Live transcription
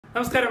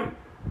നമസ്കാരം.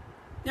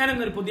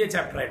 ഞാനിന്നൊരു പുതിയ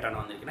ചാപ്റ്റർ ആയിട്ടാണ്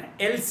വന്നിരിക്കുന്നത്.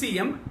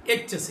 LCM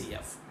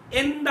HCF.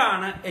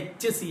 എന്താണ്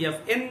HCF,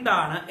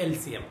 എന്താണ്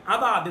LCM?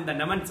 അതാദ്യം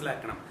തന്നെ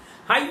മനസ്സിലാക്കണം.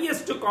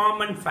 Highest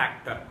common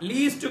factor,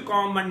 least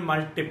common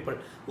multiple,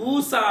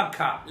 ഊസാഖ,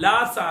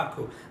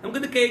 ലാസാഖു.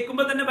 നമുക്കിത്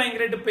കേൾക്കുമ്പോൾ തന്നെ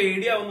ഭയങ്കരമായിട്ട്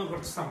പേടിയാവുന്ന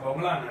കുറച്ച്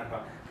സംഭവങ്ങളാണ് കേട്ടോ.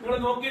 നിങ്ങൾ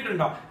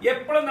നോക്കിയിട്ടുണ്ടോ?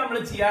 എപ്പോഴും നമ്മൾ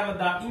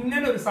ചെയ്യാറുള്ളത്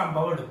ഇങ്ങനെ ഒരു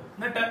സംഭവം എടുക്കും,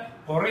 എന്നിട്ട്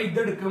കുറെ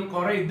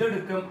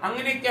ഇതെടുക്കും,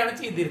 അങ്ങനെയൊക്കെയാണ്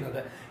ചെയ്തിരുന്നത്.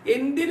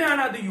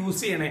 എന്തിനാണ് അത്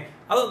യൂസ് ചെയ്യണേ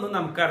അതൊന്നും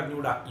നമുക്ക്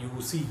അറിഞ്ഞൂടാ.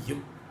 യൂസ്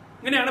ചെയ്യും,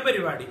 ഇങ്ങനെയാണ്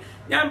പരിപാടി.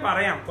 ഞാൻ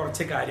പറയാം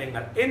കുറച്ച്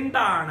കാര്യങ്ങൾ.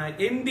 എന്താണ്,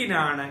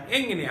 എന്തിനാണ്,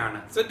 എങ്ങനെയാണ്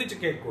ശ്രദ്ധിച്ചു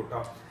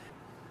കേൾക്കൂട്ടോ.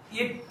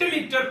 8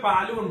 ലിറ്റർ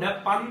പാലും ഉണ്ട്,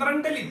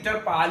 12 ലിറ്റർ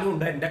പാലും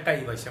ഉണ്ട് എന്റെ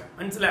കൈവശം.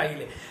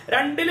 മനസ്സിലായില്ലേ?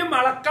 രണ്ടിലും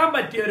അളക്കാൻ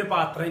പറ്റിയ ഒരു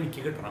പാത്രം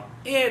എനിക്ക് കിട്ടണം.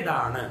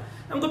 ഏതാണ്?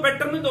 നമുക്ക്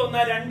പെട്ടെന്ന്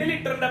തോന്നുക 2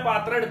 ലിറ്ററിന്റെ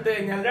പാത്രം എടുത്തു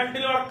കഴിഞ്ഞാൽ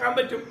രണ്ടിലും അളക്കാൻ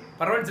പറ്റും.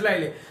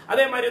 മനസ്സിലായില്ലേ?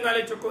 അതേമാതിരി ഒന്ന്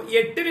ആലോചിച്ചോക്കോ,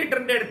 8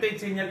 ലിറ്ററിന്റെ എടുത്ത്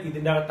വെച്ച് കഴിഞ്ഞാൽ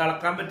ഇതിന്റെ അകത്ത്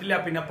അളക്കാൻ പറ്റില്ല,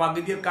 പിന്നെ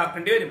പകുതിയൊക്കെ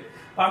ആക്കേണ്ടി വരും.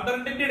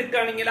 12ന്റെ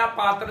എടുക്കുകയാണെങ്കിൽ ആ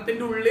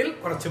പാത്രത്തിന്റെ ഉള്ളിൽ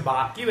കുറച്ച്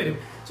ബാക്കി വരും.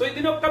 സോ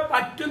ഇതിനൊക്കെ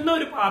പറ്റുന്ന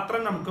ഒരു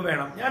പാത്രം നമുക്ക്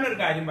വേണം. ഞാനൊരു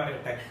കാര്യം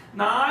പറയട്ടെ,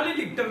 4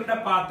 ലിറ്ററിന്റെ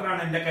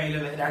പാത്രമാണ് എന്റെ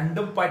കയ്യിലുള്ളത്.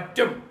 2ഉം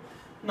പറ്റും,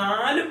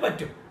 4ഉം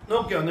പറ്റും.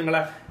 നോക്കിയോ നിങ്ങള്?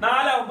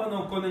 4ആവുമ്പോ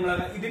നോക്കൂ നിങ്ങൾ,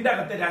 ഇതിന്റെ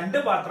അകത്ത് 2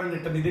 പാത്രം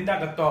കിട്ടും, ഇതിന്റെ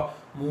അകത്തോ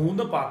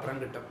 3 പാത്രം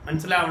കിട്ടും.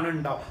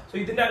 മനസ്സിലാവണുണ്ടോ? സോ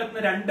ഇതിന്റെ അകത്ത്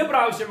 2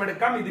 പ്രാവശ്യം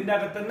എടുക്കാം, ഇതിന്റെ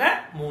അകത്തുനിന്ന്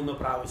 3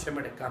 പ്രാവശ്യം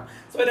എടുക്കാം.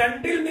 സോ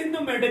 2ൽ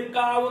നിന്നും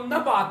എടുക്കാവുന്ന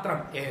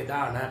പാത്രം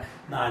ഏതാണ്?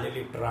 4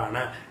 ലിറ്റർ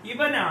ആണ്.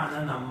 ഇവനാണ്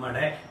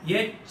നമ്മുടെ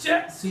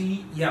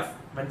HCF.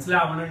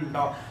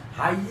 മനസ്സിലാവണുണ്ടോ?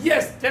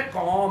 Highest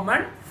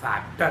common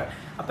factor.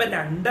 അപ്പൊ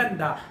 2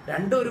 എന്താ?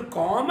 2 ഒരു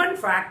കോമൺ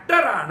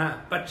ഫാക്ടർ ആണ്,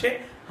 പക്ഷെ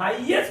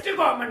ഹയസ്റ്റ്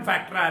കോമൺ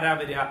ഫാക്ടർ ആരാ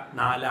വരിക?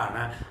 4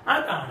 ആണ്.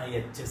 അതാണ്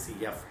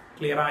HCF.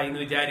 ക്ലിയർ ആയി എന്ന്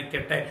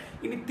വിചാരിക്കട്ടെ.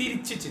 ഇനി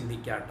തിരിച്ച്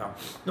ചിന്തിക്കാട്ടോ.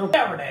 നോക്കി,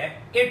 അവിടെ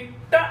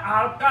 8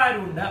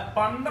 ആൾക്കാരുണ്ട്,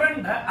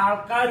 12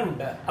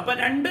 ആൾക്കാരുണ്ട്. അപ്പൊ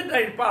 2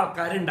 ടൈപ്പ്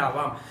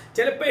ആൾക്കാരുണ്ടാവാം.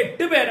 ചിലപ്പോ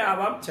 8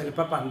 പേരാവാം,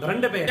 ചിലപ്പോ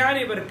 12 പേര്. ഞാൻ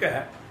ഇവർക്ക്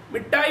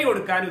മിഠായി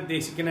കൊടുക്കാൻ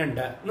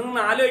ഉദ്ദേശിക്കുന്നുണ്ട്. നിങ്ങൾ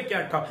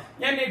ആലോചിക്കാട്ടോ,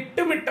 ഞാൻ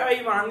 8 മിഠായി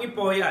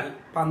വാങ്ങിപ്പോയാൽ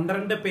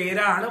 12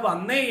 പേരാണ്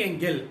വന്നേ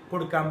എങ്കിൽ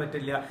കൊടുക്കാൻ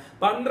പറ്റില്ല.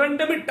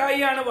 12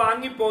 മിഠായിയാണ്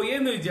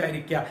വാങ്ങിപ്പോയെന്ന്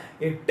വിചാരിക്കുക,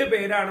 8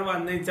 പേരാണ്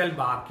വന്നെച്ചാൽ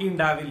ബാക്കി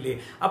ഉണ്ടാവില്ലേ?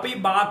 അപ്പൊ ഈ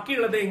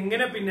ബാക്കിയുള്ളത്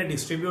എങ്ങനെ പിന്നെ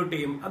ഡിസ്ട്രിബ്യൂട്ട്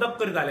ചെയ്യും?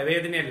 അതൊക്കെ ഒരു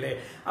തലവേദനയല്ലേ?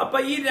 അപ്പൊ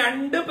ഈ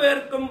 2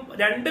 പേർക്കും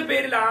 2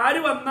 പേരിൽ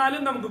ആര്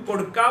വന്നാലും നമുക്ക്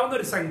കൊടുക്കാവുന്ന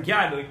ഒരു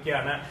സംഖ്യ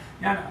ആലോചിക്കുകയാണ്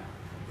ഞാൻ.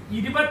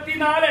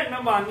 24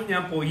 എണ്ണം വാങ്ങി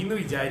ഞാൻ പോയി എന്ന്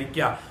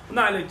വിചാരിക്കുക.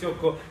 ഒന്ന് ആലോചിച്ച്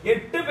നോക്കൂ,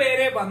 8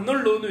 പേരെ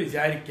വന്നുള്ളൂ എന്ന്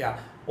വിചാരിക്കുക.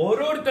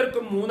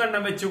 ഓരോരുത്തർക്കും 3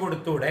 എണ്ണം വെച്ച്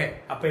കൊടുത്തൂടെ?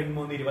 അപ്പൊ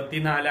 3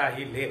 24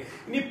 ആയില്ലേ?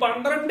 ഇനി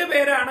 12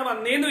 പേരാണ്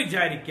വന്നേന്ന്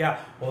വിചാരിക്കുക,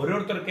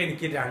 ഓരോരുത്തർക്കും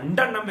എനിക്ക്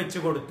 2 എണ്ണം വെച്ച്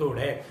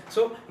കൊടുത്തൂടെ?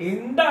 സോ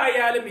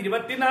എന്തായാലും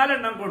 24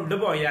 എണ്ണം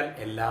കൊണ്ടുപോയാൽ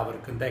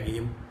എല്ലാവർക്കും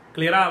തികയും.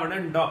 ക്ലിയർ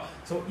ആവണുണ്ടോ?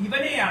 സോ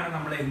ഇവനെയാണ്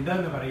നമ്മൾ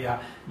എന്താന്ന് പറയാ?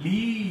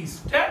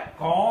 Least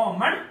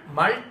common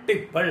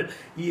multiple.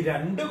 ഈ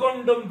 2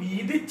 കൊണ്ടും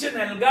വീതിച്ച്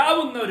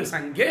നൽകാവുന്ന ഒരു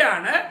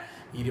സംഖ്യയാണ്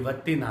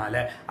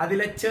 24.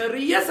 അതിലെ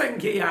ചെറിയ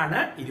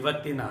സംഖ്യയാണ്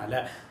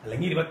 24.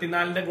 അല്ലെങ്കിൽ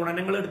 24ന്റെ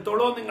ഗുണനങ്ങൾ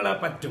എടുത്തോളൂ, നിങ്ങളെ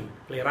പറ്റും.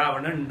 ക്ലിയർ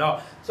ആവണുണ്ടോ?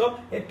 സോ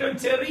ഏറ്റവും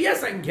ചെറിയ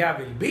സംഖ്യ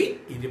വിൽ ബി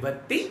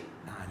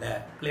 24.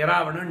 ക്ലിയർ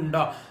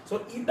ആവണുണ്ടോ? സോ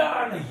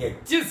ഇതാണ്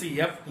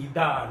HCF,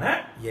 ഇതാണ്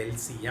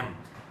LCM.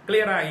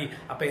 ക്ലിയർ ആയി?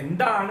 അപ്പൊ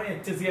എന്താണ്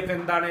HCF,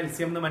 എന്താണ്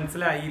LCM എന്ന്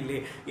മനസ്സിലായില്ലേ?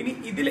 ഇനി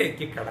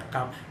ഇതിലേക്ക്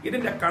കിടക്കാം.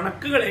 ഇതിന്റെ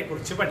കണക്കുകളെ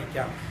കുറിച്ച്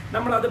പഠിക്കാം.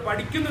 നമ്മൾ അത്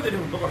പഠിക്കുന്നതിന്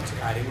മുമ്പ് കുറച്ച്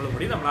കാര്യങ്ങളും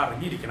കൂടി നമ്മൾ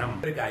അറിഞ്ഞിരിക്കണം.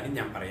 ഒരു കാര്യം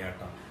ഞാൻ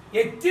പറയാട്ടോ,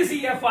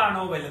 HCF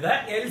ആണോ വലുത്,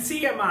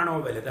 LCM ആണോ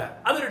വലുത്?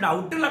 അതൊരു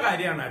ഡൗട്ടുള്ള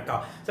കാര്യമാണ് കേട്ടോ.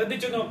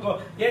 ശ്രദ്ധിച്ചു നോക്കൂ,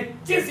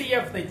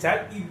 HCF എന്ന് വെച്ചാൽ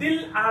ഇതിൽ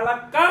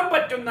അളക്കാൻ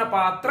പറ്റുന്ന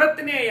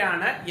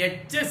പാത്രത്തിനെയാണ്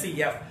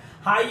HCF,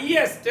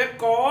 ഹയസ്റ്റ്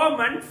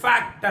കോമൺ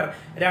ഫാക്ടർ.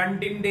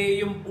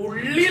 2ന്റെയും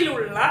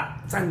ഉള്ളിലുള്ള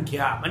സംഖ്യ.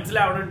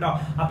 മനസ്സിലാവണുണ്ടോ?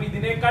 അപ്പൊ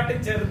ഇതിനെക്കാട്ടും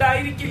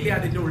ചെറുതായിരിക്കില്ല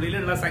അതിന്റെ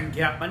ഉള്ളിലുള്ള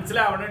സംഖ്യ.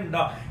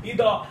 മനസ്സിലാവണുണ്ടോ?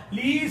 ഇതോ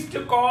ലീസ്റ്റ്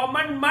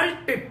കോമൺ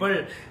മൾട്ടിപ്പിൾ.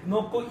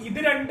 നോക്കൂ, ഇത്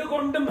 2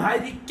 കൊണ്ടും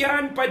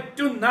ഹരിക്കാൻ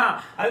പറ്റുന്ന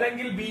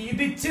അല്ലെങ്കിൽ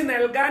വീതിച്ച്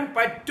നൽകാൻ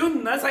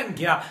പറ്റുന്ന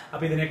സംഖ്യ.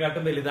 അപ്പൊ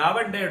ഇതിനെക്കാട്ടും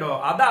വലുതാവണ്ടേടോ?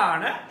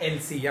 അതാണ്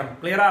LCM.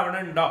 Clear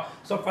ആവണുണ്ടോ?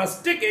 So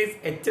first case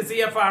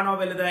HCF ആണോ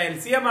വലുത്,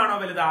 LCM ആണോ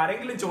വലുത്?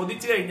 ആരെങ്കിലും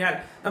ചോദിച്ചു കഴിഞ്ഞാൽ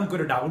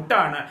നമുക്കൊരു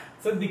ഡൗട്ടാണ്.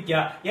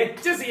 ശ്രദ്ധിക്കുക,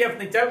 HCF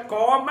എന്ന് വെച്ചാൽ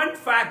കോമൺ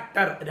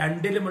ഫാക്ടർ,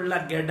 2ലുമുള്ള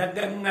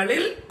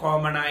ഘടകങ്ങളിൽ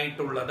കോമൺ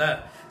ആയിട്ടുള്ളത്.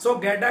 സോ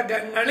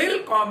ഘടകങ്ങളിൽ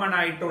കോമൺ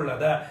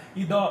ആയിട്ടുള്ളത്.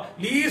 ഇതോ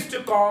ലീസ്റ്റ്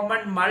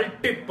കോമൺ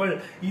മൾട്ടിപ്പിൾ,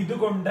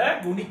 ഇതുകൊണ്ട്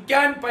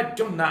ഗുണിക്കാൻ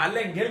പറ്റുന്ന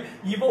അല്ലെങ്കിൽ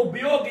ഇവ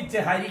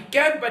ഉപയോഗിച്ച്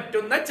ഹരിക്കാൻ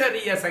പറ്റുന്ന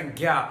ചെറിയ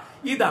സംഖ്യ.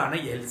 ഇതാണ്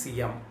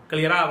LCM.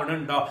 ക്ലിയർ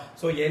ആവണുണ്ടോ?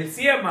 സോ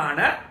LCM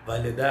ആണ്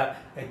വലുത്,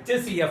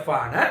 HCF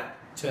ആണ്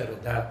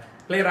ചെറുത്.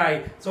 ക്ലിയർ ആയി?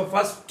 സോ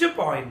ഫസ്റ്റ്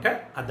പോയിന്റ്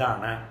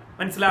അതാണ്.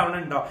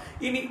 മനസ്സിലാവണുണ്ടോ?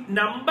 ഇനി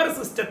നമ്പർ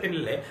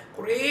സിസ്റ്റത്തിലെ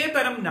കുറേ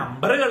തരം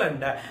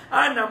നമ്പറുകളുണ്ട്. ആ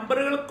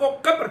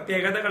നമ്പറുകൾക്കൊക്കെ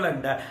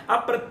പ്രത്യേകതകളുണ്ട്. ആ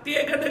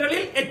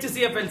പ്രത്യേകതകളിൽ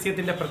HCF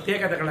LCMത്തിന്റെ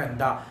പ്രത്യേകതകൾ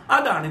എന്താ?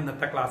 അതാണ്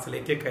ഇന്നത്തെ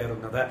ക്ലാസ്സിലേക്ക്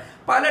കയറുന്നത്.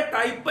 പല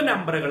ടൈപ്പ്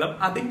നമ്പറുകളും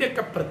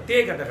അതിൻ്റെയൊക്കെ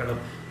പ്രത്യേകതകളും,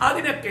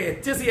 അതിനൊക്കെ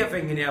HCF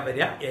എങ്ങനെയാ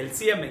വരിക,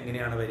 LCM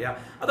എങ്ങനെയാണ് വരിക,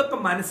 അതൊക്കെ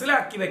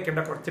മനസ്സിലാക്കി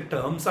വെക്കേണ്ട കുറച്ച്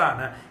ടേംസ്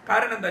ആണ്.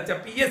 കാരണം എന്താ വെച്ചാൽ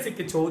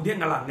PSCക്ക്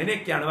ചോദ്യങ്ങൾ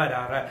അങ്ങനെയൊക്കെയാണ്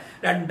വരാറ്.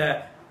 2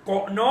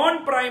 നോൺ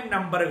പ്രൈം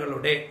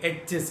നമ്പറുകളുടെ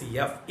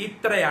HCF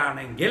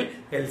ഇത്രയാണെങ്കിൽ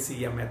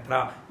LCM എത്ര?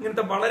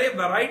 ഇങ്ങനത്തെ വളരെ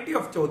വെറൈറ്റി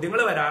ഓഫ്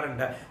ചോദ്യങ്ങൾ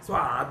വരാറുണ്ട്. സോ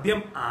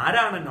ആദ്യം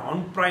ആരാണ് നോൺ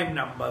പ്രൈം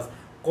നമ്പേഴ്സ്,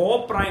 കോ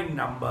പ്രൈം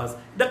നമ്പേഴ്സ്,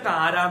 ഇതൊക്കെ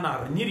ആരാന്ന്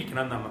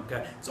അറിഞ്ഞിരിക്കണം നമുക്ക്.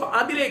 സോ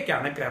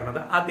അതിലേക്കാണ് കയറുന്നത്.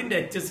 അതിന്റെ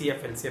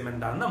HCF LCM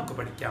എന്താണെന്ന് നമുക്ക്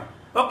പഠിക്കാം.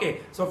 ഓക്കെ,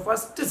 സോ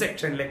ഫസ്റ്റ്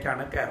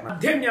സെക്ഷനിലേക്കാണ് കയറുന്നത്.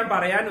 ആദ്യം ഞാൻ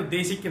പറയാൻ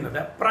ഉദ്ദേശിക്കുന്നത്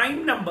പ്രൈം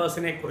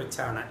നമ്പേഴ്സിനെ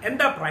കുറിച്ചാണ്.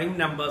 എന്താ പ്രൈം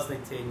നമ്പേഴ്സ് എന്ന്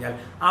വെച്ച് കഴിഞ്ഞാൽ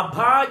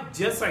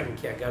അഭാജ്യ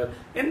സംഖ്യകൾ.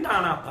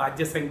 എന്താണ്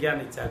അഭാജ്യ സംഖ്യ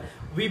എന്ന് വെച്ചാൽ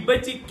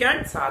വിഭജിക്കാൻ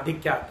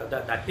സാധിക്കാത്തത്,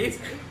 ദാറ്റ് ഈസ്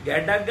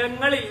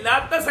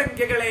ഘടകങ്ങളില്ലാത്ത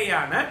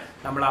സംഖ്യകളെയാണ്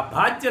നമ്മൾ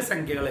അഭാജ്യ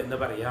സംഖ്യകൾ എന്ന്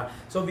പറയുക.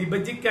 സോ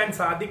വിഭജിക്കാൻ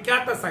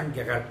സാധിക്കാത്ത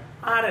സംഖ്യകൾ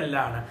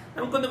ആരെല്ലാണ്?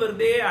 നമുക്കൊന്ന്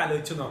വെറുതെ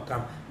ആലോചിച്ച്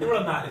നോക്കാം.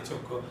 നിങ്ങളൊന്ന് ആലോചിച്ച്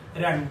നോക്കൂ.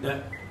 2,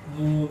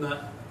 3,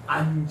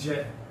 5,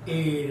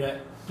 7.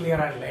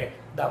 ക്ലിയർ അല്ലേ?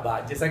 ഇത്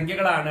അഭാജ്യ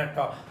സംഖ്യകളാണ്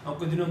കേട്ടോ.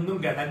 നമുക്ക് ഇതിനൊന്നും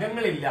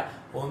ഘടകങ്ങളില്ല.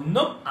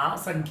 ഒന്നും ആ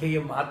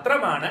സംഖ്യയും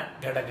മാത്രമാണ്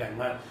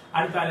ഘടകങ്ങൾ.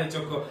 അടുത്ത ആലോചിച്ച്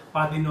നോക്കൂ.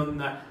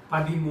 11,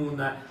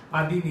 13,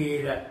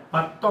 17,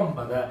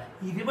 19,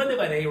 20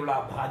 വരെയുള്ള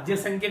അഭാജ്യ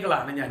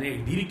സംഖ്യകളാണ് ഞാൻ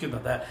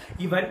എഴുതിയിരിക്കുന്നത്.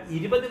 ഇവൻ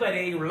 20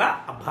 വരെയുള്ള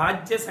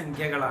അഭാജ്യ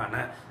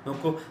സംഖ്യകളാണ്.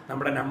 നോക്കൂ,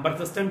 നമ്മുടെ നമ്പർ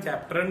സിസ്റ്റം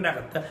ചാപ്റ്ററിന്റെ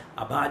അകത്ത്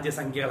അഭാജ്യ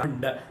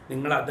സംഖ്യകളുണ്ട്.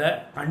 നിങ്ങളത്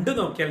കണ്ടു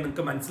നോക്കിയാൽ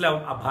നിങ്ങൾക്ക്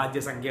മനസ്സിലാവും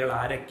അഭാജ്യ സംഖ്യകൾ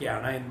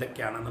ആരൊക്കെയാണ്,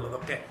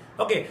 എന്തൊക്കെയാണെന്നുള്ളതൊക്കെ.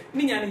 ഓക്കെ,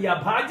 ഇനി ഞാൻ ഈ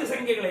അഭാജ്യ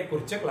സംഖ്യകളെ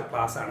കുറിച്ചുള്ള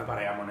ക്ലാസ് ആണ്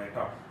പറയാൻ പോണേ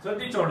കേട്ടോ.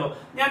 ശ്രദ്ധിച്ചോളൂ.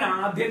 ഞാൻ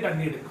ആദ്യം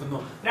തന്നെ എടുക്കുന്നു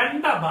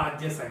 2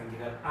 അഭാജ്യ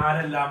സംഖ്യകൾ.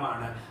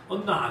 ആരെല്ലാമാണ്?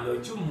 ഒന്ന്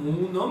ആലോചിച്ചു.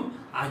 3ഉം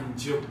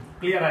 5ഉം.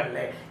 ക്ലിയർ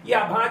അല്ലേ? ഈ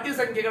അഭാജ്യ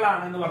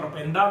സംഖ്യകളാണെന്ന് പറഞ്ഞപ്പോ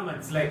എന്താന്ന്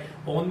മനസ്സിലായി?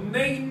 1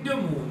 ×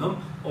 3ഉം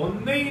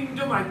 1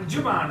 ×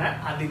 5ഉമാണ്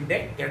അതിന്റെ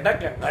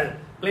ഘടകങ്ങൾ.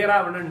 ക്ലിയർ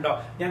ആവണുണ്ടോ?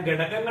 ഞാൻ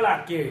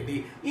ഘടകങ്ങളാക്കി എഴുതി.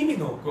 ഇനി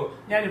നോക്കൂ,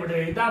 ഞാൻ ഇവിടെ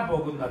എഴുതാൻ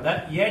പോകുന്നത്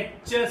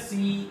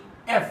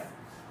HCF.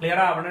 ക്ലിയർ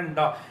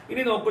ആവണുണ്ടോ?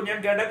 ഇനി നോക്കൂ, ഞാൻ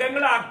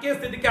ഘടകങ്ങളാക്കിയ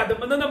സ്ഥിതിക്ക്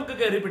അതുമെന്ന് നമുക്ക്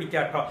കയറി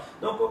പിടിക്കാം കേട്ടോ.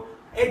 നോക്കൂ,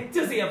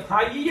 HCF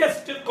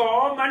highest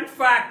common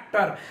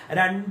factor.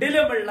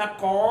 രണ്ടിലുമുള്ള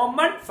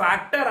common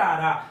factor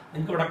ആരാ?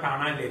 നിങ്ങൾക്ക് ഇവിടെ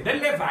കാണാനില്ലേ?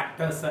 ഇതല്ലേ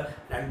ഫാക്ടേഴ്സ്.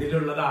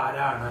 രണ്ടിലുള്ളത്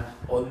ആരാണ്?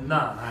 1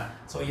 ആണ്.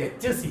 സോ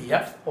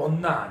HCF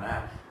 1 ആണ്.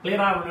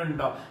 ക്ലിയർ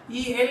ആവുന്നുണ്ടോ?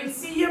 ഈ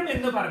LCM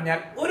എന്ന് പറഞ്ഞാൽ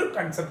ഒരു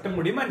കൺസെപ്റ്റും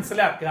കൂടി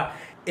മനസ്സിലാക്കുക.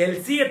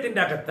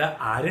 LCMത്തിന്റെ അകത്ത്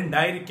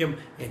ആരുണ്ടായിരിക്കും?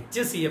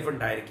 HCF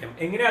ഉണ്ടായിരിക്കും.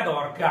 എങ്ങനെയാ അത്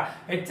ഓർക്കുക?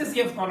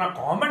 HCF എന്ന് പറഞ്ഞാൽ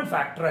കോമൺ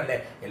ഫാക്ടർ അല്ലേ,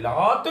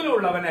 എല്ലാത്തിലും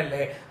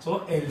ഉള്ളവനല്ലേ. സോ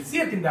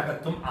LCMത്തിന്റെ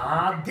അകത്തും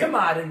ആദ്യം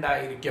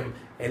ആരുണ്ടായിരിക്കും?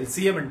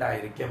 LCM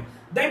ഉണ്ടായിരിക്കും.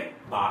 ദെൻ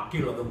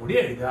ബാക്കിയുള്ളതും കൂടി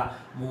എഴുതുക.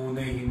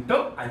 3 ×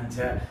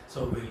 5, സോ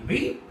വിൽ ബി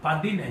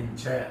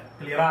 15.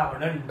 ക്ലിയർ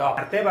ആവണുണ്ടോ?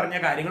 നേരത്തെ പറഞ്ഞ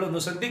കാര്യങ്ങൾ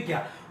ഒന്ന് ശ്രദ്ധിക്കുക.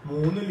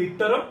 3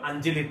 ലിറ്ററും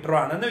 5 ലിറ്ററും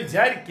ആണെന്ന്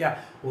വിചാരിക്കുക.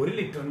 1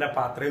 ലിറ്ററിന്റെ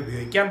പാത്രമേ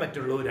ഉപയോഗിക്കാൻ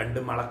പറ്റുള്ളൂ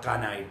 2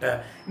 മളക്കാനായിട്ട്.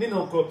 ഇനി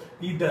നോക്കൂ,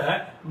 ഇത്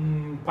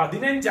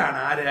 15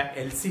 ആര്?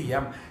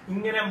 LCM.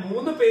 ഇങ്ങനെ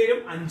 3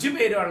 പേരും 5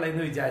 പേരും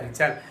ഉള്ളതെന്ന്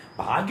വിചാരിച്ചാൽ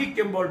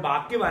ഭാഗിക്കുമ്പോൾ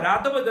ബാക്കി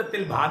വരാത്ത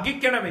വിധത്തിൽ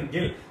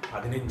ഭാഗിക്കണമെങ്കിൽ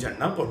 15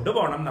 എണ്ണം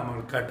കൊണ്ടുപോകണം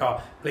നമ്മൾക്ക് കേട്ടോ.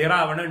 ക്ലിയർ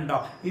ആവണുണ്ടോ?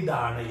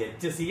 ഇതാണ്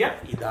HCF,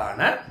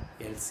 ഇതാണ്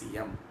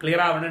LCM.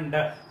 ക്ലിയർ ആവണുണ്ട്?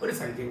 ഒരു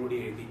സംഖ്യ കൂടി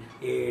എഴുതി.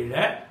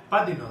 7,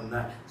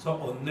 11. സോ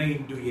 1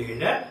 ×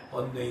 7,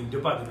 1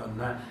 ×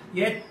 11.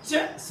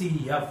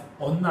 HCF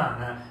 1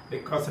 ആണ്.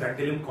 ബിക്കോസ്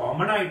രണ്ടിലും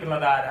കോമൺ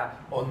ആയിട്ടുള്ളത് ആരാ?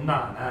 1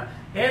 ആണ്.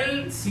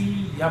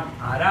 LCM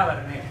ആരാ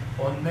പറഞ്ഞേ?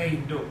 1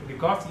 ×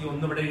 ബിക്കോസ് ഈ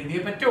 1 ഇവിടെ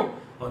എഴുതിയേ പറ്റൂ.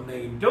 1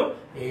 ×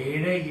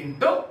 7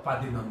 ×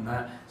 11.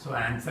 So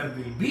answer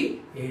will be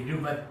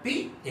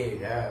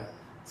 77.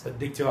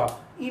 ശ്രദ്ധിച്ചോ?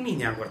 ഇനി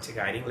ഞാൻ കുറച്ച്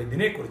കാര്യങ്ങൾ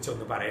ഇതിനെ കുറിച്ച്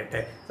ഒന്ന് പറയട്ടെ.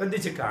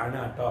 ശ്രദ്ധിച്ച്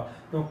കാണുക കേട്ടോ.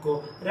 നോക്കൂ,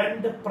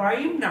 2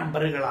 പ്രൈം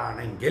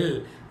നമ്പറുകളാണെങ്കിൽ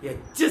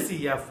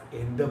HCF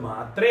എന്ത്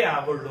മാത്രമേ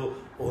ആവുള്ളൂ?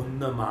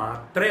 1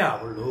 മാത്രമേ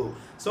ആവുള്ളൂ.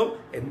 സോ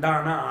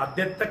എന്താണ്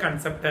ആദ്യത്തെ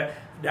കൺസെപ്റ്റ്?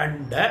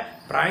 2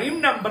 പ്രൈം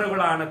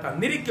നമ്പറുകളാണ്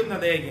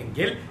തന്നിരിക്കുന്നത്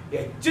എങ്കിൽ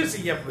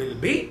HCF വിൽ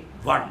ബി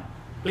 1.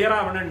 ക്ലിയർ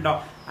ആവണുണ്ടോ?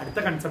 അടുത്ത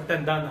കൺസെപ്റ്റ്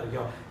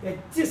എന്താണെന്നറിയോ?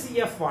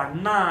 HCF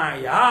 1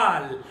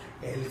 ആയാൽ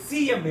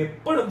LCM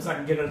എപ്പോഴും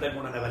സംഖ്യകളുടെ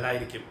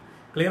ഗുണനഫലമായിരിക്കും.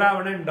 ക്ലിയർ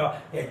ആവണുണ്ടോ?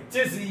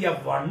 HCF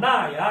 1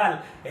 ആയാൽ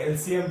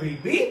LCM വിൽ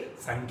ബി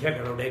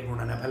സംഖ്യകളുടെ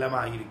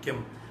ഗുണനഫലമായിരിക്കും.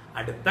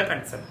 അടുത്ത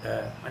കൺസെപ്റ്റ്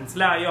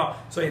മനസ്സിലായോ?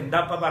 സോ എന്താ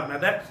ഇപ്പൊ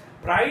പറഞ്ഞത്?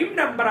 പ്രൈം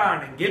നമ്പർ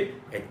ആണെങ്കിൽ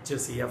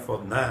HCF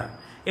 1,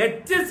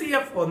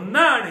 HCF 1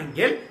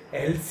 ആണെങ്കിൽ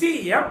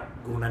LCM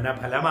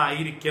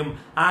ഗുണനഫലമായിരിക്കും.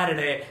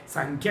 ആരുടെ?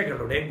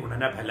 സംഖ്യകളുടെ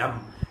ഗുണനഫലം.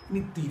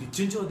 ഇനി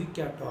തിരിച്ചും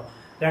ചോദിക്കാട്ടോ.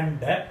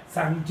 2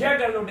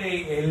 സംഖ്യകളുടെ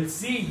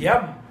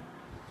LCM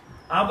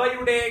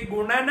അവയുടെ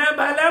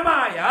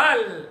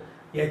ഗുണനഫലമായാൽ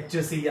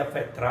HCF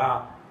എത്ര?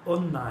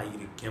 1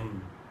 ആയിരിക്കും.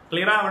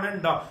 ക്ലിയർ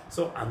ആവണുണ്ടോ?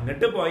 സോ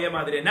അങ്ങോട്ട് പോയ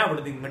മാതിരി തന്നെ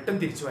അവിടുന്ന് ഇങ്ങോട്ടും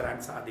തിരിച്ചു വരാൻ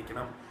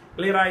സാധിക്കണം.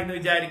 ക്ലിയർ ആയിന്ന്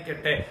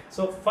വിചാരിക്കട്ടെ.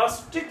 സോ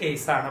ഫസ്റ്റ്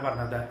കേസ് ആണ്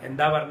പറഞ്ഞത്.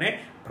 എന്താ പറഞ്ഞേ?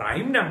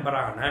 പ്രൈം നമ്പർ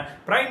ആണ്.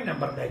 പ്രൈം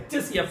നമ്പറിന്റെ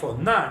HCF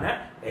 1 ആണ്.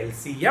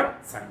 LCM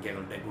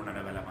സംഖ്യകളുടെ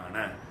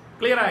ഗുണനഫലമാണ്.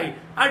 ക്ലിയർ ആയി?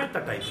 അടുത്ത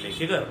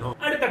ടൈപ്പിലേക്ക് കയറുന്നു.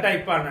 അടുത്ത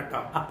ടൈപ്പാണ് കേട്ടോ.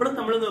 അപ്പോഴും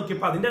നമ്മൾ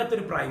നോക്കിയപ്പോ അതിന്റെ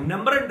അകത്തൊരു പ്രൈം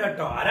നമ്പർ ഉണ്ട്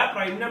കേട്ടോ. ആരാ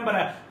പ്രൈം നമ്പർ?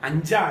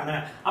 5 ആണ്.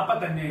 അപ്പൊ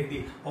തന്നെ എഴുതി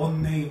 1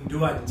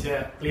 × 5.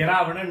 ക്ലിയർ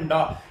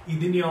ആവണുണ്ടോ?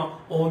 ഇതിനെയോ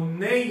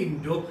 1 ×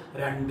 2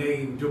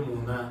 ×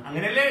 3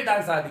 അങ്ങനെയല്ലേ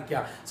എഴുതാൻ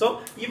സാധിക്കുക. സോ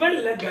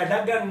ഇവളിലെ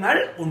ഘടകങ്ങൾ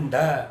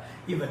ഉണ്ട്.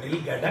 ഇവനിൽ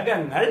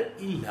ഘടകങ്ങൾ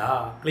ഇല്ല.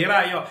 ക്ലിയർ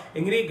ആയോ?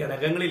 എങ്ങനെ ഈ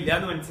ഘടകങ്ങൾ ഇല്ല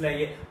എന്ന്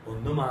മനസ്സിലായേ?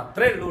 ഒന്ന്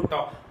മാത്രമേ ഉള്ളൂ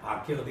കേട്ടോ,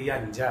 ബാക്കിയുള്ളത് ഈ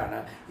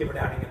 5 ഇവിടെ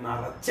ആണെങ്കിൽ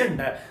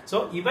നിറച്ചുണ്ട്. സോ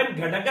ഇവൻ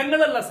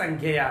ഘടകങ്ങളുള്ള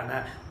സംഖ്യയാണ്,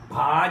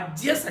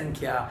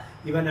 ഭാജ്യസംഖ്യ.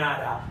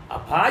 ഇവനാരാ?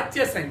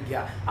 അഭാജ്യസംഖ്യ.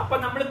 അപ്പൊ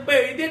നമ്മളിപ്പോ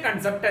എഴുതിയ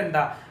കൺസെപ്റ്റ്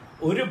എന്താ?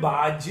 ഒരു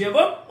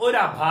ഭാജ്യവും ഒരു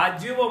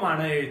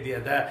അഭാജ്യവുമാണ്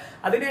എഴുതിയത്.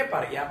 അതിനെ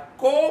പറയാ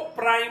കോ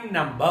പ്രൈം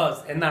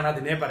നമ്പേഴ്സ് എന്നാണ്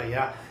അതിനെ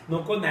പറയാ.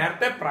 നോക്കൂ,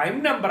 നേരത്തെ പ്രൈം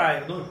നമ്പർ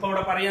ആയിരുന്നു, ഇപ്പൊ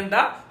ഇവിടെ പറയാ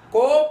എന്താ?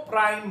 കോ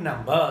പ്രൈം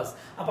നമ്പേഴ്സ്.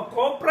 അപ്പൊ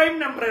കോ പ്രൈം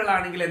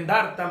നമ്പറുകളാണെങ്കിൽ എന്താ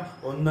അർത്ഥം?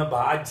 ഒന്ന്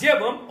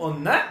ഭാജ്യവും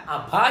ഒന്ന്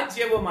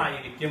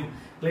അഭാജ്യവുമായിരിക്കും.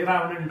 ക്ലിയർ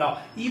ആവണുണ്ടോ?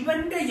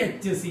 ഇവന്റെ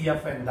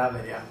HCF എന്താ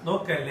വരിക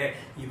നോക്കല്ലേ?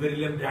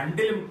 ഇവരിലും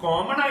രണ്ടിലും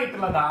കോമൺ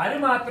ആയിട്ടുള്ളത് ആര്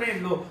മാത്രമേ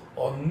ഉള്ളൂ?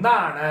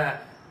 ഒന്നാണ്.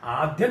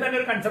 ആദ്യം തന്നെ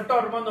ഒരു കൺസെപ്റ്റ്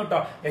ഓർമ്മ വന്നു കേട്ടോ.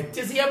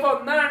 HCF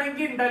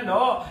ഒന്നാണെങ്കിൽ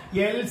ഉണ്ടല്ലോ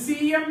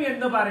LCM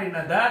എന്ന്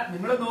പറയുന്നത്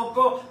നിങ്ങൾ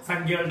നോക്കൂ,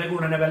 സംഖ്യകളുടെ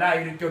ഗുണനബലം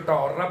ആയിരിക്കും കേട്ടോ,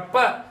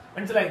 ഉറപ്പ്.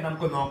 മനസ്സിലായി?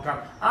 നമുക്ക് നോക്കാം.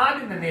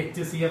 ആദ്യം തന്നെ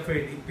HCF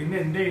എഴുതി, പിന്നെ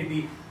എന്ത് എഴുതി?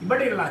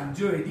 ഇവിടെയുള്ള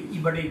 5 എഴുതി,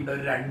 ഇവിടെ ഉണ്ട്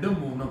ഒരു 2ഉം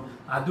 3ഉം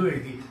അതും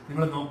എഴുതി.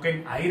 നിങ്ങൾ നോക്കാൻ,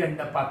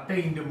 I2 10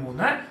 ×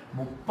 3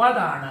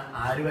 30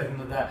 ആര്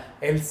വരുന്നത്?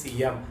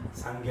 LCM.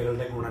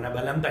 സംഖ്യകളുടെ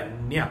ഗുണനബലം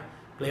തന്നെയാണ്.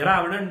 ക്ലിയർ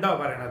ആവണുണ്ടോ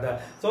പറയണത്?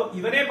 സോ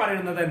ഇവനെ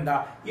പറയുന്നത് എന്താ?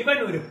 ഇവൻ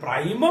ഒരു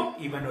പ്രൈമും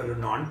ഇവൻ ഒരു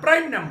നോൺ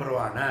പ്രൈം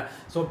നമ്പറുമാണ്.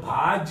 സോ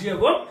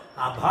ഭാജ്യവും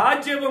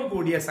അഭാജ്യവും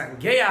കൂടിയ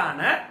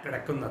സംഖ്യയാണ്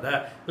കിടക്കുന്നത്.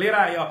 ക്ലിയർ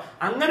ആയോ?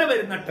 അങ്ങനെ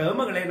വരുന്ന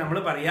ടേമുകളെ നമ്മൾ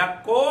പറയാ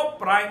കോ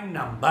പ്രൈം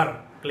നമ്പർ.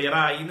 ക്ലിയർ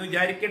ആയി എന്ന്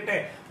വിചാരിക്കട്ടെ.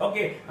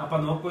 ഓക്കെ, അപ്പൊ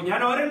നോക്കൂ,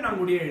 ഞാൻ ഒരെണ്ണം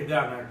കൂടി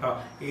എഴുതുകയാണ് കേട്ടോ.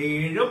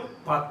 7ഉം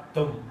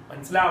 10ഉം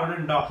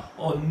മനസ്സിലാവണുണ്ടോ?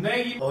 1 ×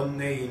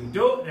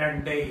 2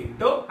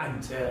 ×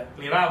 5.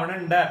 ക്ലിയർ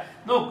ആവണുണ്ട്?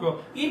 നോക്കൂ,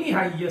 ഇനി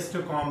ഹയസ്റ്റ്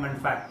കോമൺ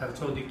ഫാക്ടർ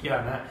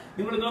ചോദിക്കുകയാണ്.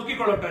 നിങ്ങൾ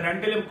നോക്കിക്കോളൂട്ടോ,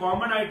 രണ്ടിലും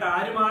കോമൺ ആയിട്ട്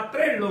ആര്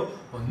മാത്രമേ ഉള്ളൂ?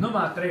 ഒന്ന്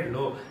മാത്രമേ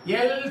ഉള്ളൂ.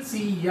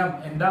 LCM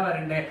എന്താ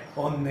വരണ്ടേ?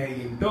 1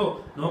 ×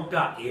 നോക്ക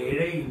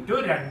 7 ×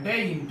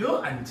 2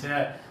 × 5.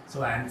 So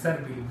answer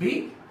will be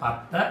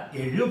 10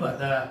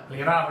 70.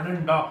 Clear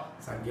ആവണുണ്ടോ?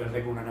 സംഖ്യകളുടെ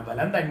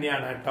ഗുണനഫലം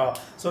തന്നെയാണ് കേട്ടോ.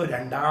 സോ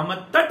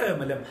രണ്ടാമത്തെ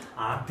ടേമിലും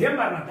ആദ്യം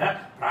പറഞ്ഞത്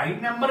പ്രൈം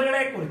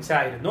നമ്പറുകളെ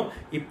കുറിച്ചായിരുന്നു,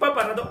 ഇപ്പൊ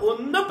പറഞ്ഞത്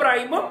ഒന്ന്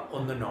പ്രൈമും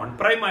ഒന്ന് നോൺ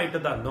പ്രൈം ആയിട്ട്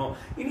തന്നു.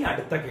 ഇനി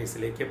അടുത്ത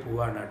കേസിലേക്ക്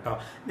പോവാണ് കേട്ടോ.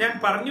 ഞാൻ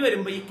പറഞ്ഞു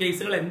വരുമ്പോൾ ഈ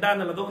കേസുകൾ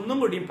എന്താന്നുള്ളത് ഒന്നും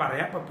കൂടിയും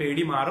പറയാം, അപ്പൊ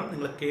പേടി മാറും.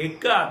 നിങ്ങൾ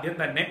കേൾക്കുക, ആദ്യം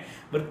തന്നെ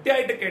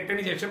വൃത്തിയായിട്ട്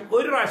കേട്ടതിന് ശേഷം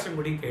ഒരു പ്രാവശ്യം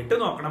കൂടി കേട്ടു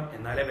നോക്കണം,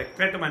 എന്നാലേ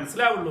വ്യക്തമായിട്ട്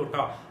മനസ്സിലാവുള്ളൂ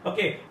കേട്ടോ.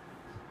 ഓക്കെ,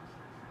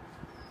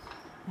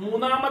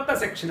 മൂന്നാമത്തെ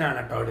സെക്ഷനാണ്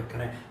കേട്ടോ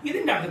എടുക്കണേ.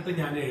 ഇതിന്റെ അകത്ത്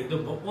ഞാൻ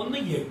എഴുതുമ്പോൾ 1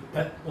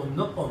 8 1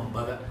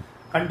 9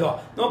 കണ്ടോ?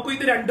 നോക്കൂ,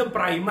 ഇത് രണ്ടും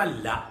പ്രൈം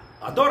അല്ല,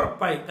 അത്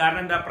ഉറപ്പായി. കാരണം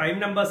എന്താ? പ്രൈം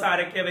നമ്പേഴ്സ്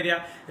ആരൊക്കെയാ വരിക?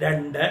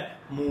 2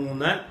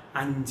 3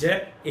 5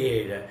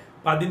 7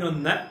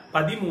 11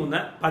 13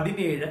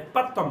 17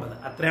 19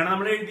 അത്രയാണ്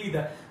നമ്മൾ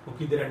എഴുതിയത്.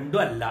 നോക്കൂ, ഇത്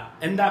രണ്ടും അല്ല.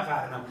 എന്താ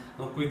കാരണം?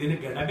 നോക്കൂ, ഇതിന്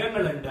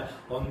ഘടകങ്ങളുണ്ട്.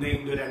 1 ×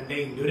 2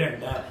 ×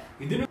 2.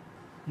 ഇതിന്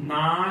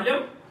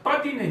 4ഉം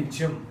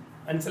 15ഉം.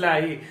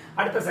 മനസ്സിലായി?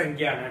 അടുത്ത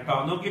സംഖ്യയാണ് കേട്ടോ.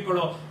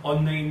 നോക്കിക്കോളൂ,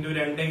 1 × 2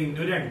 ×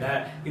 2.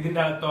 ഇതിന്റെ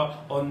അകത്തോ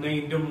 1 ×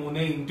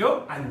 3 ×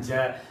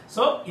 5.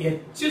 സോ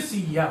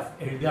HCF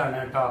എഴുതുകയാണ്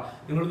കേട്ടോ.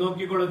 നിങ്ങൾ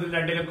നോക്കിക്കോളൂ, ഇതിൽ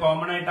രണ്ടിലും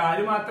കോമൺ ആയിട്ട്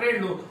ആര് മാത്രമേ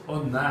ഉള്ളൂ?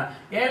 1.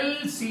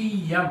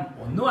 LCM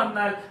 1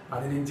 വന്നാൽ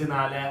 15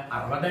 4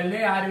 60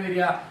 അല്ലേ ആര്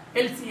വരിക?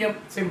 LCM.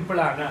 സിമ്പിൾ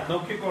ആണ്.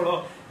 നോക്കിക്കോളൂ,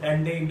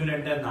 2 ×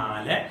 2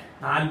 4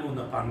 4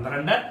 3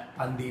 12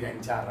 15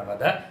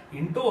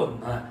 60 ×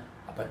 1.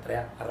 അപ്പൊ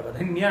എത്രയാ? 60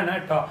 തന്നെയാണ്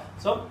കേട്ടോ.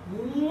 സോ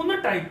 3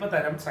 ടൈപ്പ്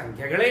തരം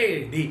സംഖ്യകളെ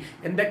എഴുതി.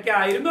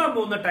 എന്തൊക്കെയായിരുന്നു ആ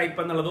 3 ടൈപ്പ്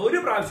എന്നുള്ളത് ഒരു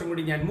പ്രാവശ്യം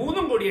കൂടി ഞാൻ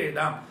 3ഉം കൂടി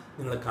എഴുതാം,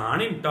 നിങ്ങൾ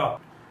കാണും കേട്ടോ.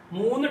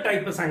 3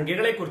 ടൈപ്പ്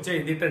സംഖ്യകളെ കുറിച്ച്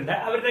എഴുതിയിട്ടുണ്ട്,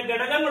 അവരുടെ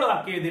ഘടകങ്ങളും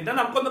ആക്കി എഴുതിയിട്ട്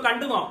നമുക്കൊന്ന്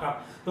കണ്ടു നോക്കാം.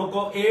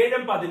 നോക്കൂ,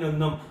 7ഉം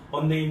 11ഉം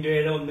 1 ×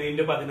 7 1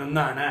 ×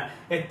 11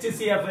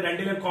 HCF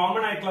രണ്ടിലും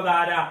കോമൺ ആയിട്ടുള്ളത്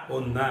ആരാ?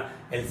 1.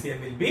 LCM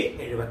will be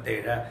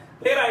 77.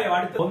 ക്ലിയർ ആയോ?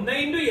 അടുത്ത് 1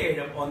 ×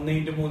 7 1 ×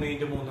 3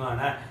 × 3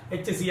 ആണ്.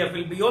 HCF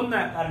will be 1,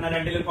 കാരണം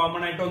രണ്ടിലും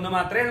കോമൺ ആയിട്ട് 1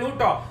 മാത്രമേ ഉള്ളൂ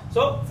കേട്ടോ.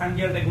 സോ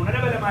സംഖ്യകളുടെ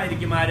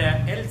ഗുണനഫലമായിരിക്കും ആര്?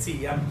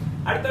 LCM.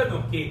 അടുത്തത്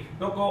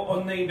നോക്കൂ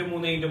 1 × 3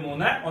 ×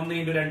 3 1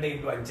 × 2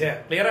 × 5.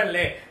 ക്ലിയർ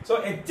അല്ലേ? സോ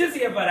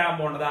HCF വരാൻ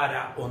പോണത്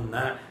ആരാ?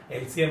 1.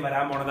 LCM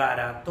വരാൻ പോണത്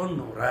ആരാ?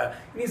 90.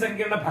 ഇനി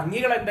സംഖ്യകളുടെ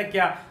ഭംഗികൾ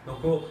എന്തൊക്കെയാ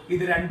നോക്കൂ.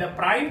 ഇത് 2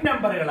 പ്രൈം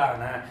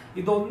നമ്പറുകളാണ്.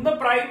 ഇത് 1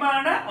 പ്രൈം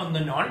ആണ്, 1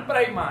 നോൺ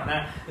പ്രൈം ആണ്.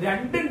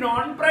 2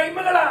 നോൺ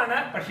പ്രൈമുകളാണ്,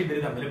 പക്ഷെ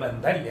ഇവര് തമ്മിൽ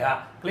ബന്ധമില്ല.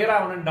 ക്ലിയർ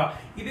ആവണുണ്ടോ?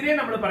 ഇതിനെ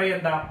നമ്മൾ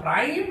പറയുന്നത്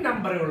പ്രൈം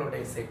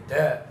നമ്പറുകളുടെ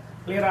സെറ്റ്.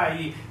 ക്ലിയർ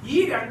ആയി? ഈ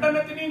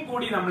രണ്ടെണ്ണത്തിനെയും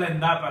കൂടി നമ്മൾ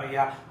എന്താ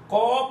പറയാ?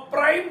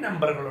 കോപ്രൈം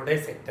നമ്പറുകളുടെ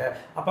സെറ്റ്.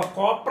 അപ്പൊ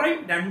കോപ്രൈം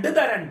 2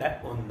 തരണ്ട്.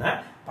 ഒന്ന്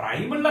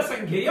പ്രൈമുള്ള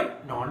സംഖ്യയും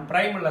നോൺ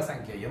പ്രൈമുള്ള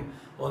സംഖ്യയും.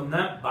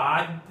 ഒന്ന്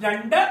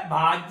 2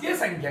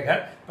 ഭാജ്യസംഖ്യകൾ,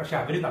 പക്ഷെ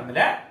അവര്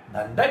തമ്മില്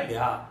ബന്ധമില്ല.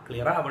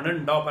 ക്ലിയർ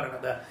ആവണുണ്ടോ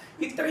പറയണത്?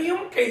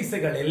 ഇത്രയും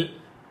കേസുകളിൽ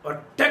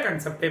ഒറ്റ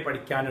കൺസെപ്റ്റേ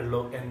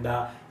പഠിക്കാനുള്ളൂ. എന്താ?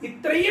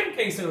 ഇത്രയും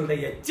കേസുകളുടെ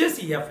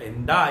HCF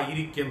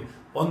എന്തായിരിക്കും?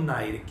 1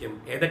 ആയിരിക്കും.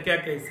 ഏതൊക്കെയാ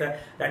case?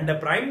 2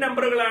 prime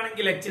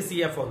നമ്പറുകളാണെങ്കിൽ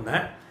HCF 1.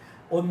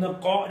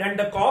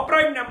 2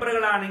 coprime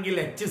നമ്പറുകളാണെങ്കിൽ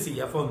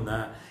HCF 1.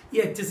 ഈ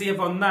HCF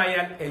 1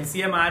 ആയാൽ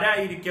LCM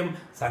ആരായിരിക്കും?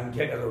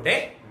 സംഖ്യകളുടെ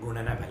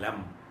ഗുണനഫലം.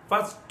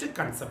 ഫസ്റ്റ്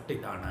കൺസെപ്റ്റ്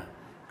ഇതാണ്.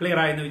 ക്ലിയർ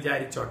ആയെന്ന്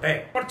വിചാരിച്ചോട്ടെ.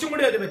 കുറച്ചും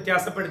കൂടി ഒരു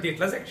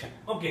വ്യത്യാസപ്പെടുത്തിയിട്ടുള്ള സെക്ഷൻ.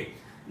 ഓക്കെ,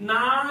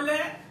 4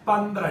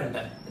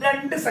 12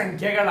 രണ്ട്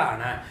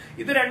സംഖ്യകളാണ്.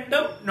 ഇത്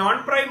രണ്ടും നോൺ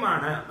പ്രൈം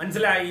ആണ്.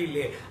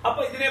 മനസ്സിലായില്ലേ? അപ്പൊ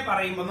ഇതിനെ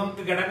പറയുമ്പോൾ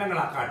നമുക്ക്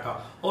ഘടകങ്ങളാക്കാം കേട്ടോ.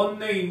 1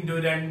 × 2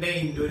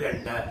 ×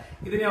 2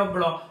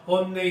 ഇതിനാവുമ്പോഴോ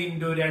 1 ×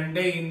 2 ×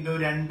 2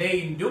 ×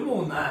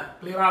 3.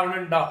 ക്ലിയർ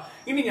ആവണുണ്ടോ?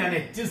 ഇനി ഞാൻ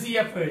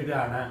HCF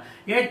എഴുതാണ്.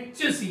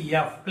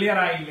 HCF ക്ലിയർ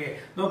ആയില്ലേ?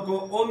 നോക്കൂ,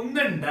 1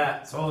 ഉണ്ട്,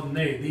 സോ 1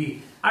 എഴുതി.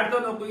 അടുത്ത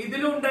നോക്കൂ,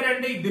 ഇതിലുണ്ട്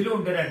 2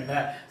 ഇതിലുണ്ട് 2,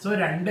 സോ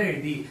 2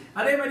 എഴുതി.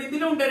 അതേമാതിരി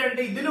ഇതിലുണ്ട്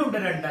 2 ഇതിലുണ്ട്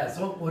 2,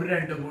 സോ ഒരു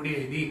 2 കൂടി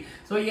എഴുതി.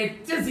 So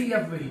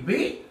HCF will be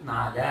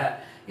 4.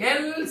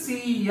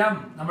 LCM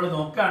നമ്മൾ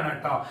നോക്കുകയാണ്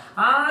കേട്ടോ.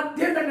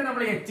 ആദ്യം തന്നെ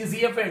നമ്മൾ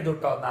HCF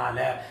എഴുതുട്ടോ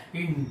 4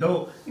 ഇൻടു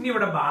ഇനി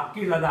ഇവിടെ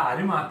ബാക്കിയുള്ളത്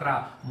ആര് മാത്ര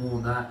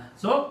 3,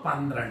 സോ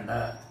 12.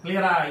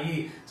 ക്ലിയർ ആയി?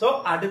 സോ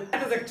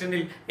അടുത്ത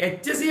സെക്ഷനിൽ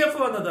HCF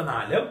വന്നത്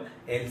 4,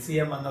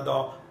 LCM വന്നതോ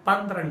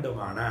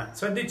 12.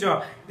 ശ്രദ്ധിച്ചോ?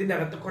 ഇതിന്റെ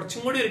അകത്ത്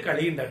കുറച്ചും കൂടി ഒരു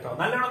കളി ഉണ്ട് കേട്ടോ.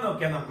 നല്ലോണം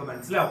നോക്കിയാൽ നമുക്ക്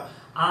മനസ്സിലാവും.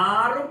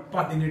 6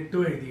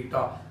 18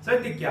 എഴുതിട്ടോ.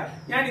 ശ്രദ്ധിക്കുക,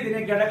 ഞാൻ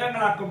ഇതിനെ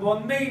ഘടകങ്ങളാക്കുമ്പോൾ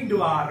 1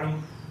 × 6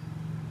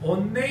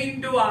 1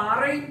 ×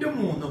 6 ×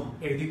 3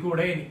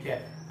 എഴുതിക്കൂടെ എനിക്ക്?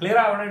 ക്ലിയർ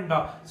ആവണുണ്ടോ?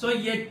 സോ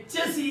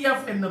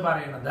HCF എന്ന്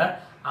പറയുന്നത്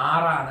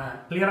 6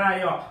 ക്ലിയർ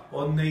ആയോ?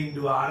 1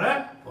 × 6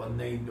 1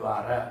 ×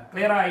 6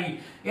 ക്ലിയർ ആയി.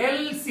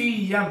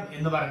 LCM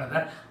എന്ന് പറയുന്നത്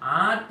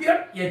ആദ്യം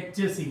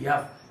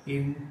HCF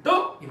ഇൻടു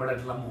ഇവിടെ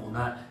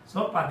 3, സോ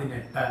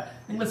 18.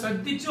 നിങ്ങൾ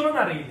ശ്രദ്ധിച്ചോ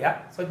എന്നറിയില്ല.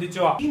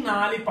 ശ്രദ്ധിച്ചോ? ഈ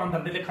 4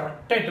 12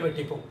 കറക്റ്റ് ആയിട്ട്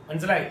വെട്ടിപ്പോകും.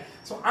 മനസ്സിലായി?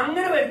 സോ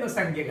അങ്ങനെ വരുന്ന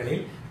സംഖ്യകളിൽ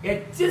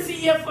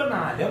HCF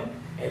 4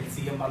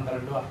 LCM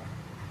 12.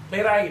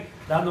 ക്ലിയർ ആയി?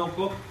 ഇതാ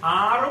നോക്കൂ,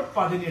 6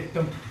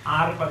 18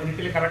 6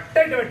 18 കറക്റ്റ്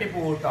ആയിട്ട്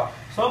വെട്ടിപ്പോകും കേട്ടോ.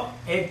 So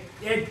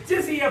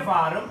HCF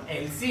 6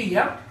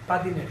 LCM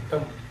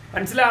 18.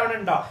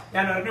 മനസ്സിലാവണുണ്ടോ?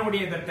 ഞാൻ ഒരെണ്ണം കൂടി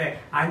ചെയ്തിട്ടെ.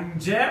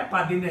 5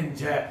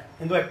 15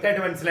 നിങ്ങൾക്ക്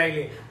വ്യക്തമായിട്ട്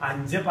മനസ്സിലായില്ലേ?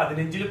 5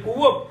 15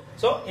 പോവും.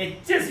 So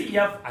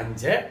HCF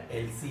 5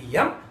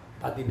 LCM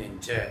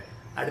 15.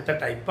 അടുത്ത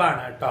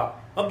ടൈപ്പാണ് കേട്ടോ.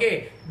 ഓക്കെ,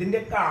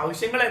 ഇതിന്റെയൊക്കെ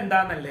ആവശ്യങ്ങൾ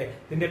എന്താന്നല്ലേ?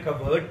 ഇതിന്റെയൊക്കെ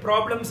വേർഡ്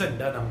പ്രോബ്ലംസ്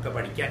ഉണ്ട് നമുക്ക്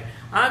പഠിക്കാൻ.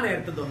 ആ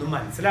നേരത്തെ ഇതൊന്നും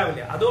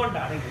മനസ്സിലാവില്ല.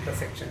 അതുകൊണ്ടാണ് ഇങ്ങനത്തെ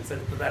സെക്ഷൻസ്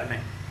എടുത്തു തരണേ.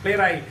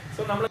 ക്ലിയർ ആയി?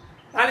 സോ നമ്മൾ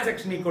 4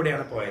 സെക്ഷനിൽ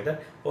കൂടെയാണ് പോയത്.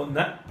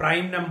 1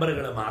 പ്രൈം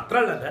നമ്പറുകൾ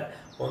മാത്രമുള്ളത്,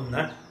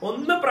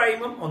 1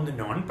 പ്രൈമും 1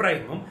 നോൺ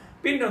പ്രൈമും,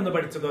 പിന്നെ ഒന്ന്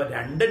പഠിച്ചതോ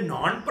 2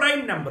 നോൺ പ്രൈം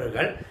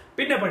നമ്പറുകൾ,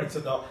 പിന്നെ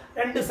പഠിച്ചതോ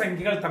 2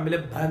 സംഖ്യകൾ തമ്മിൽ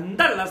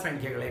ബന്ധമുള്ള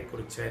സംഖ്യകളെ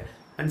കുറിച്ച്.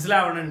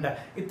 മനസ്സിലാവണുണ്ട്?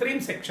 ഇത്രയും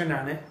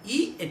സെക്ഷനാണ് ഈ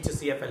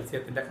HCF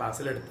LCMത്തിന്റെ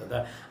ക്ലാസ്സിൽ എടുത്തത്.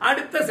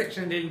 അടുത്ത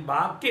സെക്ഷനിൽ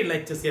ബാക്കിയുള്ള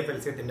HCF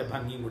LCMത്തിന്റെ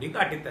ഭംഗിയും കൂടി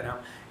കാട്ടിത്തരാം.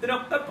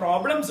 ഇതിനൊക്കെ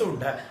പ്രോബ്ലംസും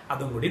ഉണ്ട്,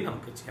 അതും കൂടി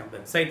നമുക്ക് ചെയ്യാം.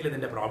 വെബ്സൈറ്റിൽ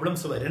ഇതിന്റെ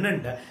പ്രോബ്ലംസ്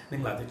വരുന്നുണ്ട്,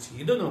 നിങ്ങൾ അത്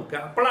ചെയ്തു നോക്കുക.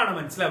 അപ്പോഴാണ്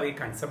മനസ്സിലാവുക ഈ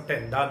കൺസെപ്റ്റ്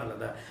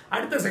എന്താന്നുള്ളത്.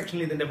 അടുത്ത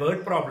സെക്ഷനിൽ ഇതിന്റെ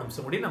വേർഡ്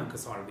പ്രോബ്ലംസും കൂടി നമുക്ക്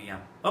സോൾവ്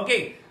ചെയ്യാം. Okay,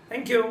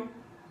 thank you.